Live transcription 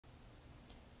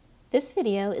This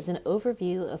video is an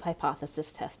overview of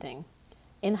hypothesis testing.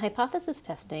 In hypothesis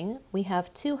testing, we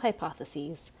have two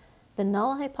hypotheses, the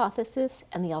null hypothesis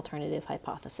and the alternative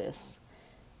hypothesis.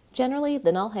 Generally,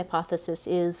 the null hypothesis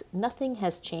is nothing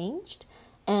has changed,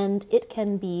 and it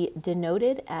can be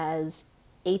denoted as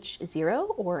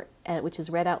H0, or which is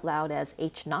read out loud as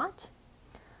H0.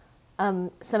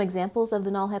 Some examples of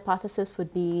the null hypothesis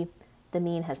would be the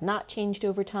mean has not changed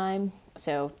over time.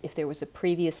 So if there was a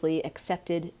previously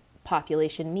accepted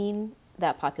population mean,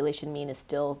 that population mean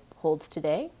still holds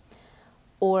today.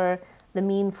 Or the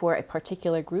mean for a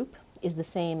particular group is the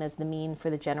same as the mean for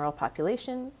the general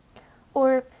population.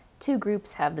 Or two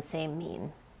groups have the same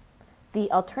mean.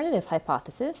 The alternative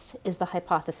hypothesis is the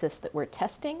hypothesis that we're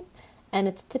testing, and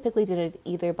it's typically denoted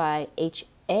either by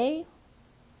HA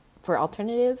for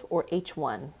alternative or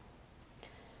H1.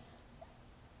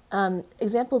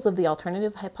 Examples of the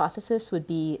alternative hypothesis would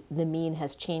be the mean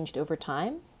has changed over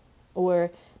time,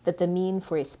 or that the mean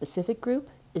for a specific group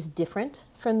is different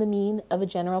from the mean of a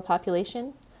general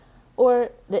population,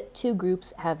 or that two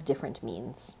groups have different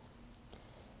means.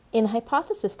 In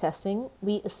hypothesis testing,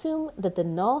 we assume that the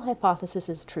null hypothesis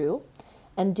is true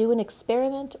and do an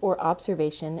experiment or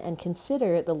observation and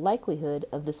consider the likelihood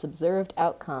of this observed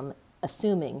outcome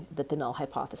assuming that the null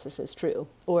hypothesis is true,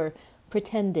 or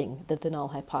pretending that the null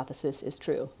hypothesis is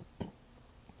true.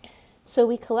 So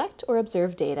we collect or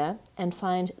observe data and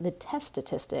find the test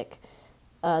statistic,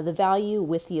 the value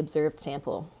with the observed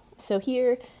sample. So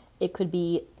here it could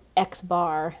be X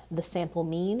bar, the sample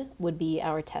mean, would be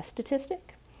our test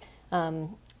statistic.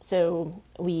 So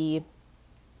we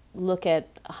look at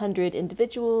 100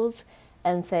 individuals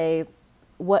and say,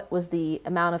 what was the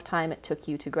amount of time it took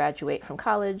you to graduate from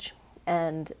college?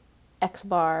 And X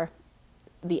bar,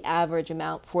 the average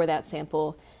amount for that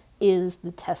sample, is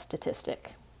the test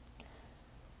statistic.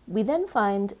 We then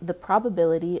find the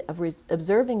probability of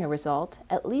observing a result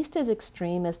at least as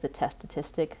extreme as the test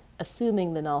statistic,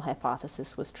 assuming the null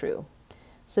hypothesis was true.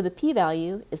 So the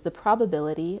p-value is the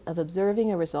probability of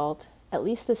observing a result at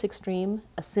least this extreme,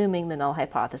 assuming the null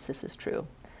hypothesis is true.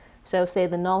 So say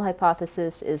the null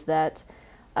hypothesis is that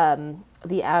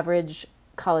the average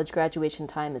college graduation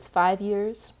time is 5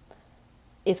 years.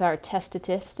 If our test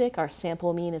statistic, our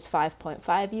sample mean, is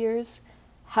 5.5 years,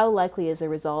 how likely is a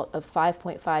result of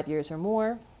 5.5 years or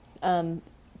more,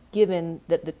 given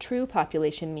that the true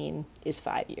population mean is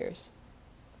 5 years?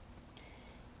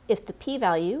 If the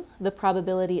p-value, the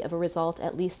probability of a result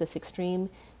at least this extreme,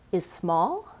 is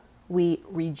small, we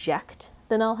reject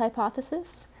the null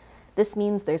hypothesis. This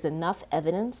means there's enough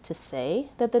evidence to say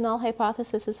that the null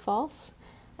hypothesis is false,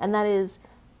 and that is,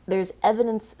 there's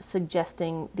evidence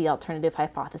suggesting the alternative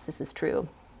hypothesis is true,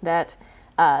 that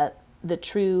the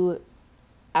true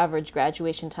average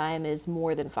graduation time is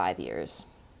more than 5 years.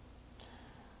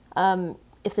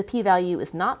 If the p-value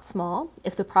is not small,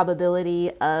 if the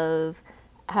probability of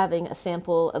having a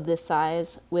sample of this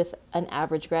size with an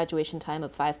average graduation time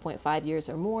of 5.5 years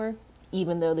or more,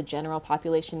 even though the general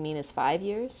population mean is 5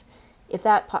 years, if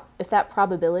that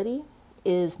probability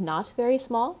is not very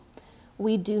small,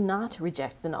 we do not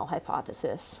reject the null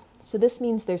hypothesis. So this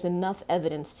means there's enough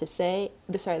evidence to say,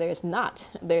 there's not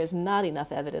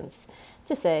enough evidence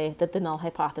to say that the null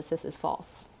hypothesis is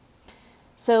false.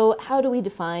 So how do we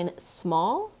define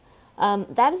small?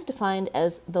 That is defined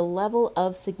as the level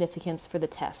of significance for the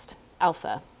test,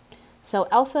 alpha. So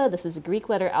alpha, this is a Greek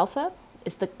letter alpha,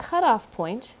 is the cutoff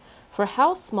point for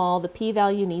how small the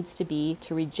p-value needs to be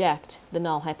to reject the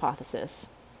null hypothesis.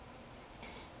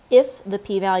 If the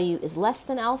p-value is less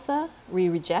than alpha, we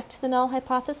reject the null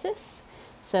hypothesis.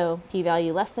 So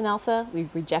p-value less than alpha, we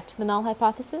reject the null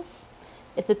hypothesis.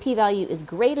 If the p-value is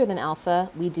greater than alpha,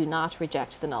 we do not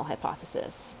reject the null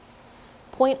hypothesis.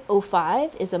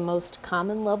 0.05 is a most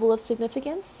common level of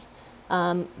significance,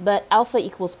 but alpha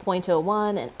equals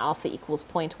 0.01 and alpha equals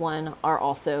 0.1 are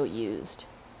also used.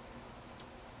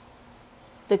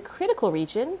 The critical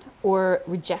region, or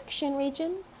rejection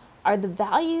region, are the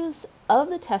values of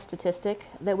the test statistic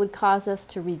that would cause us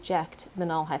to reject the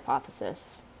null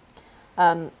hypothesis.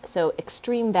 So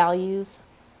extreme values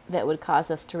that would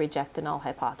cause us to reject the null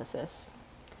hypothesis.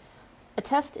 A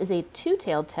test is a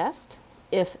two-tailed test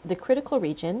if the critical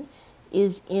region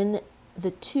is in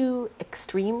the two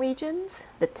extreme regions,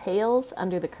 the tails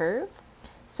under the curve.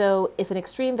 So if an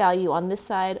extreme value on this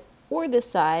side or this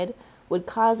side would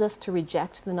cause us to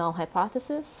reject the null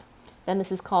hypothesis, then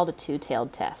this is called a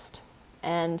two-tailed test.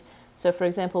 And so, for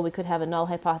example, we could have a null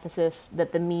hypothesis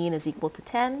that the mean is equal to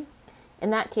 10. In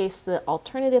that case, the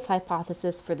alternative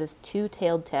hypothesis for this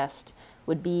two-tailed test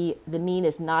would be the mean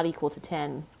is not equal to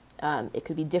 10. It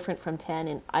could be different from 10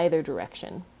 in either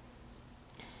direction.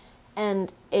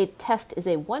 And a test is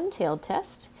a one-tailed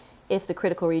test if the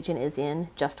critical region is in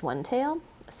just one tail,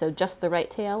 so just the right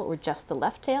tail or just the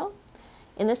left tail.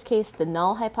 In this case, the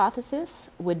null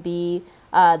hypothesis would be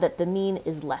that the mean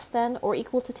is less than or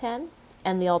equal to 10,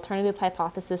 and the alternative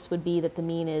hypothesis would be that the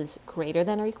mean is greater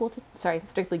than or equal to,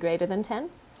 strictly greater than 10.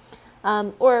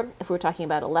 Or if we're talking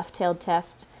about a left-tailed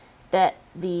test, that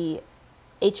the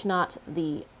H0,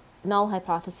 the null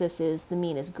hypothesis, is the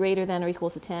mean is greater than or equal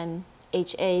to 10.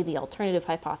 HA, the alternative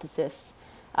hypothesis,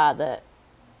 the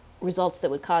results that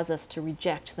would cause us to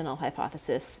reject the null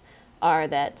hypothesis are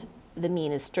that the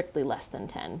mean is strictly less than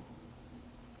 10.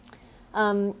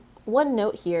 One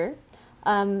note here,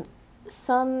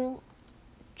 some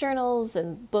journals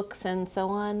and books and so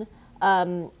on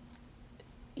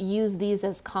use these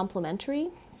as complementary.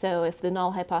 So if the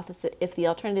null hypothesis, if the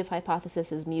alternative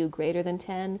hypothesis is mu greater than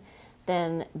 10,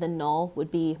 then the null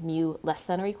would be mu less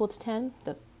than or equal to 10,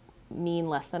 the mean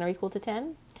less than or equal to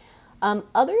 10.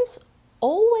 Others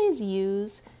always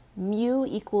use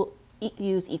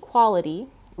use equality,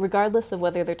 regardless of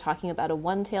whether they're talking about a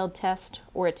one-tailed test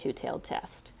or a two-tailed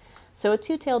test. So a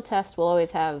two-tailed test will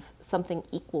always have something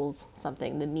equals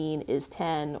something. The mean is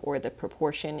 10, or the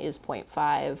proportion is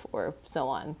 0.5, or so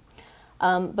on.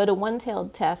 But a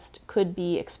one-tailed test could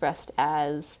be expressed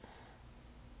as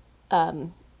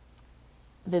the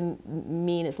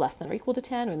mean is less than or equal to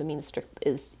 10, or the mean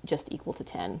is just equal to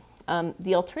 10.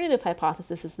 The alternative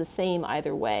hypothesis is the same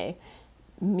either way,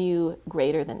 mu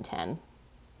greater than 10.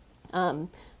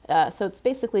 So it's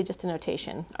basically just a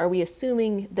notation. Are we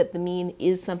assuming that the mean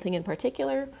is something in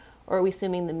particular, or are we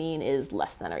assuming the mean is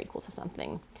less than or equal to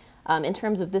something? In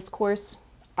terms of this course,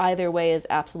 either way is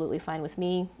absolutely fine with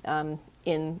me.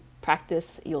 In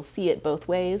practice, you'll see it both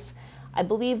ways. I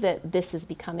believe that this is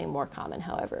becoming more common,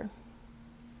 however.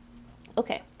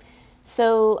 Okay,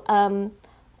 so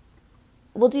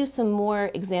we'll do some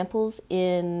more examples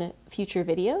in future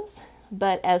videos,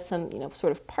 but as some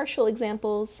sort of partial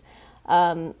examples,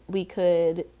 we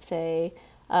could say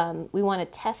we want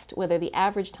to test whether the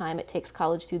average time it takes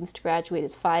college students to graduate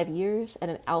is 5 years at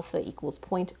an alpha equals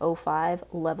 0.05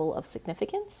 level of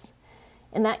significance.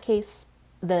 In that case,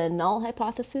 the null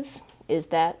hypothesis is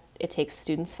that it takes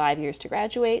students 5 years to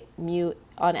graduate. Mu,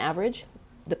 on average,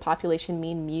 the population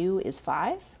mean mu is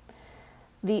 5.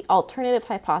 The alternative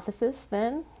hypothesis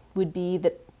then would be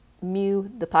that mu,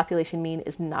 the population mean,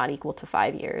 is not equal to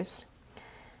 5 years.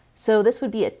 So this would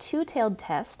be a two-tailed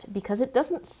test because it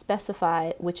doesn't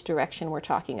specify which direction we're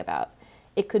talking about.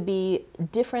 It could be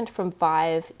different from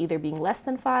 5, either being less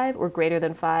than 5 or greater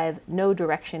than 5. No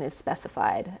direction is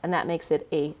specified, and that makes it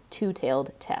a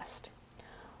two-tailed test.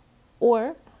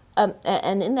 Or,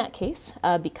 and in that case,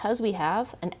 because we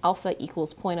have an alpha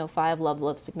equals 0.05 level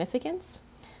of significance,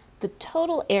 the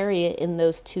total area in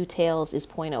those two tails is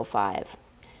 0.05.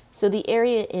 So the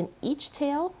area in each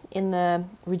tail in the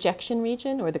rejection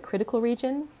region or the critical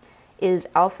region is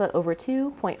alpha over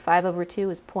 2, 0.5 over 2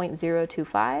 is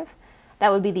 0.025.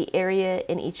 That would be the area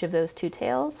in each of those two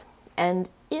tails. And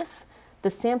if the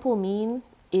sample mean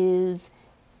is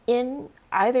in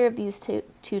either of these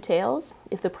two tails,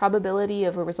 if the probability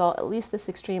of a result at least this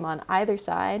extreme on either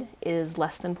side is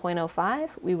less than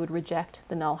 0.05, we would reject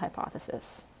the null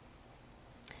hypothesis.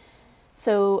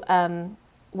 So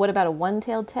what about a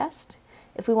one-tailed test?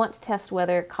 If we want to test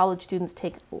whether college students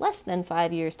take less than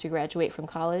 5 years to graduate from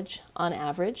college on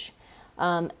average,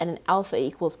 at an alpha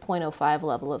equals 0.05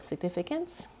 level of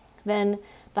significance, then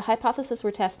the hypothesis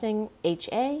we're testing,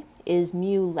 HA, is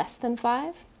mu less than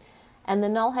 5, and the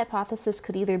null hypothesis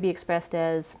could either be expressed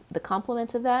as the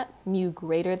complement of that, mu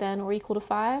greater than or equal to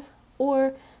 5,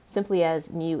 or simply as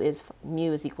mu is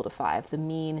equal to 5. The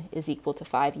mean is equal to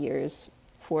 5 years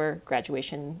for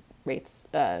graduation rates,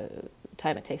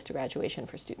 time it takes to graduation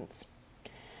for students.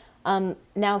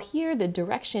 Now here the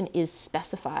direction is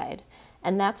specified,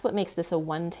 and that's what makes this a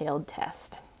one-tailed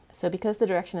test. So because the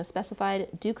direction is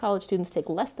specified, do college students take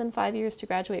less than 5 years to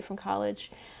graduate from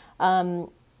college?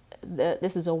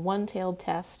 This is a one-tailed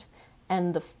test,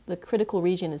 and the critical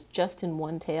region is just in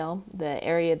one tail, the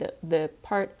area, the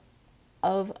part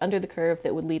of under the curve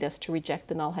that would lead us to reject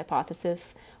the null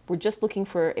hypothesis. We're just looking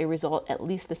for a result at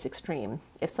least this extreme.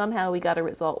 If somehow we got a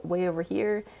result way over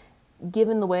here,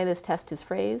 given the way this test is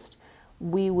phrased,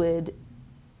 we would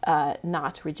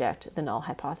not reject the null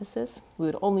hypothesis. We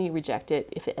would only reject it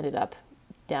if it ended up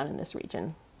down in this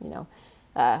region.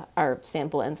 Our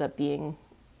sample ends up being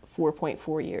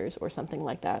 4.4 years or something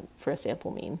like that for a sample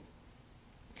mean.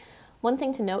 One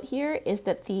thing to note here is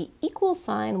that the equal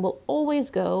sign will always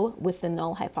go with the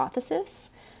null hypothesis.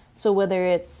 So whether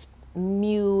it's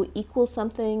mu equals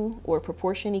something, or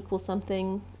proportion equals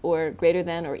something, or greater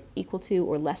than or equal to,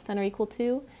 or less than or equal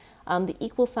to, the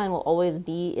equal sign will always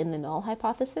be in the null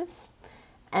hypothesis.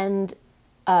 And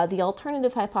the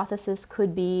alternative hypothesis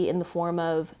could be in the form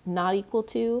of not equal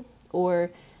to,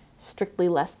 or strictly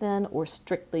less than, or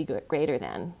strictly greater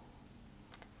than.